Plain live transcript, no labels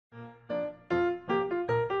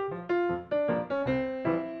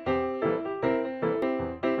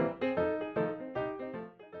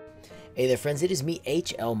Hey there friends, it is me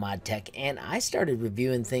HLModTech, and I started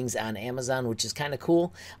reviewing things on Amazon, which is kind of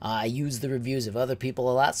cool. I use the reviews of other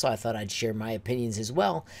people a lot, so I thought I'd share my opinions as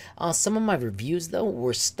well. Some of my reviews though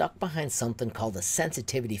were stuck behind something called a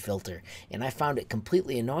sensitivity filter, and I found it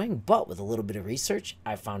completely annoying, but with a little bit of research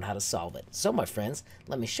I found how to solve it. So my friends,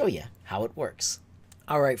 let me show you how it works.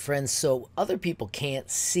 Alright friends, so other people can't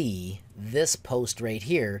see this post right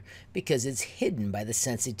here because it's hidden by the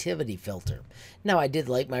sensitivity filter. Now I did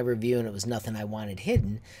like my review and it was nothing I wanted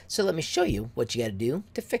hidden, so let me show you what you got to do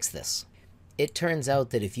to fix this. It turns out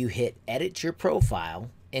that if you hit edit your profile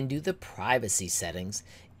and do the privacy settings,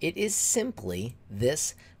 it is simply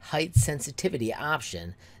this height sensitivity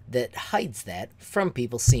option that hides that from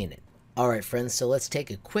people seeing it. Alright friends, so let's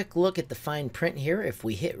take a quick look at the fine print here. If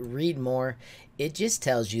we hit read more, it just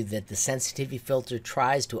tells you that the sensitivity filter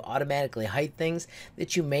tries to automatically hide things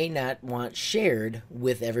that you may not want shared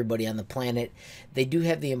with everybody on the planet. They do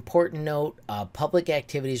have the important note, public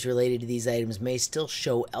activities related to these items may still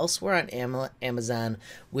show elsewhere on Amazon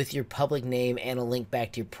with your public name and a link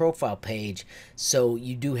back to your profile page, so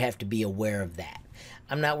you do have to be aware of that.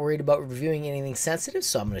 I'm not worried about reviewing anything sensitive,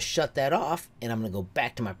 so I'm going to shut that off and I'm going to go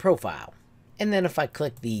back to my profile. And then if I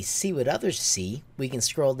click the see what others see, we can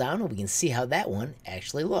scroll down and we can see how that one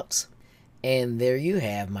actually looks. And there you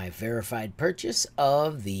have my verified purchase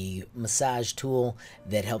of the massage tool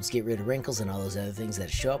that helps get rid of wrinkles and all those other things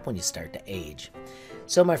that show up when you start to age.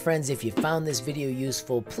 So my friends, if you found this video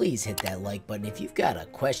useful, please hit that like button. If you've got a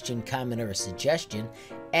question, comment, or a suggestion,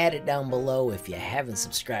 add it down below. If you haven't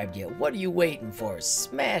subscribed yet, what are you waiting for?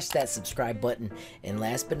 Smash that subscribe button. And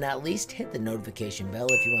last but not least, hit the notification bell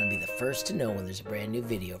if you want to be the first to know when there's a brand new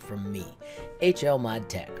video from me,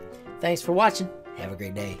 HLModTech. Thanks for watching. Have a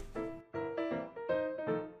great day.